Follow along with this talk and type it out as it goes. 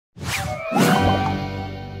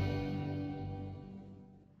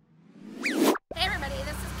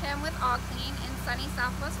sunny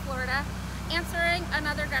Southwest Florida, answering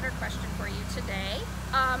another gutter question for you today.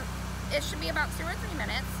 It should be about 2 or 3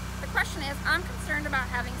 minutes. The question is, I'm concerned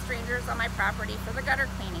about having strangers on my property for the gutter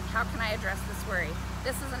cleaning. How can I address this worry?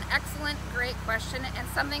 This is an excellent, great question, and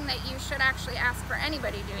something that you should actually ask for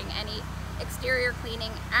anybody doing any exterior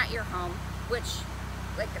cleaning at your home, which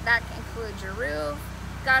that includes your roof,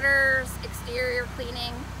 gutters, exterior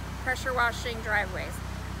cleaning, pressure washing, driveways.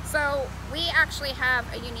 So we actually have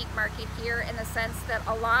a unique market here in the sense that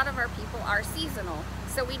a lot of our people are seasonal.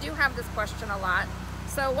 So we do have this question a lot.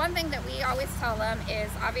 So one thing that we always tell them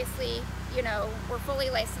is, obviously, you know, we're fully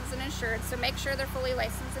licensed and insured, so make sure they're fully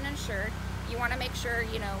licensed and insured. You want to make sure,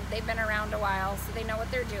 you know, they've been around a while so they know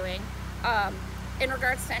what they're doing. In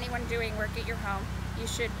regards to anyone doing work at your home, you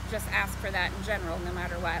should just ask for that in general, no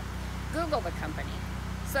matter what. Google the company.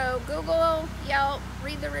 So Google, Yelp,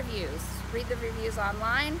 read the reviews. Read the reviews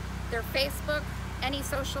online, their Facebook, any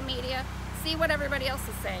social media, see what everybody else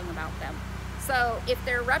is saying about them. So if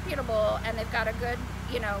they're reputable and they've got a good,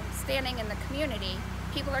 you know, standing in the community,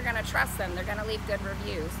 people are going to trust them. They're going to leave good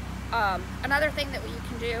reviews. Another thing that you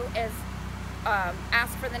can do is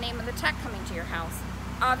ask for the name of the tech coming to your house.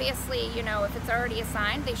 Obviously, you know, if it's already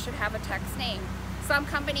assigned, they should have a tech's name. Some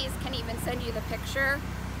companies can even send you the picture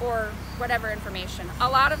or whatever information. A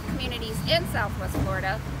lot of communities in Southwest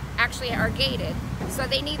Florida actually are gated, so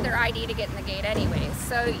they need their ID to get in the gate anyways.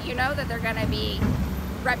 So you know that they're going to be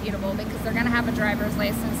reputable because they're going to have a driver's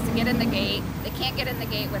license to get in the gate. They can't get in the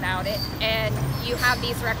gate without it, and you have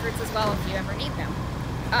these records as well if you ever need them.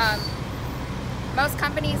 Most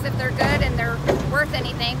companies, if they're good and they're worth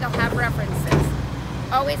anything, they'll have references.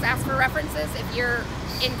 Always ask for references if you're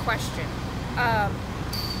in question.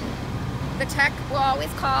 The tech will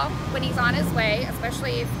always call when he's on his way,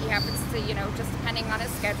 especially if he happens to, you know, just depending on his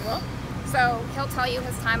schedule. So he'll tell you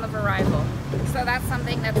his time of arrival. So that's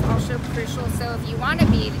something that's also crucial. So if you want to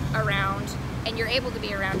be around and you're able to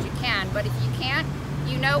be around, you can. But if you can't,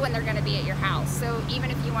 you know when they're going to be at your house. So even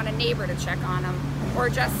if you want a neighbor to check on them, or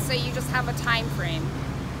just so you just have a time frame.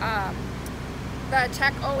 The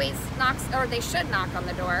tech always knocks, or they should knock on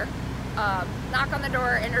the door. Knock on the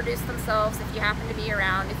door, introduce themselves if you happen to be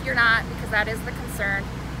around. If you're not, because that is the concern,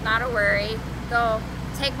 not a worry. They'll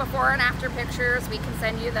take before and after pictures. We can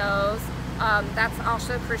send you those. That's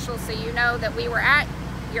also crucial, so you know that we were at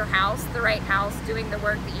your house, the right house, doing the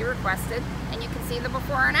work that you requested, and you can see the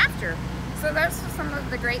before and after. So those are some of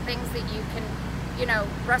the great things that you can, you know,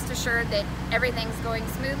 rest assured that everything's going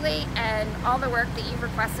smoothly and all the work that you've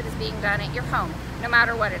requested is being done at your home, no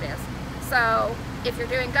matter what it is. So if you're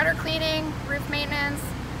doing gutter cleaning, roof maintenance,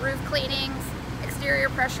 roof cleanings, exterior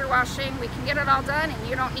pressure washing, we can get it all done, and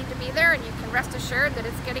you don't need to be there, and you can rest assured that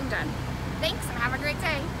it's getting done. Thanks, and have a great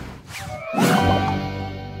day.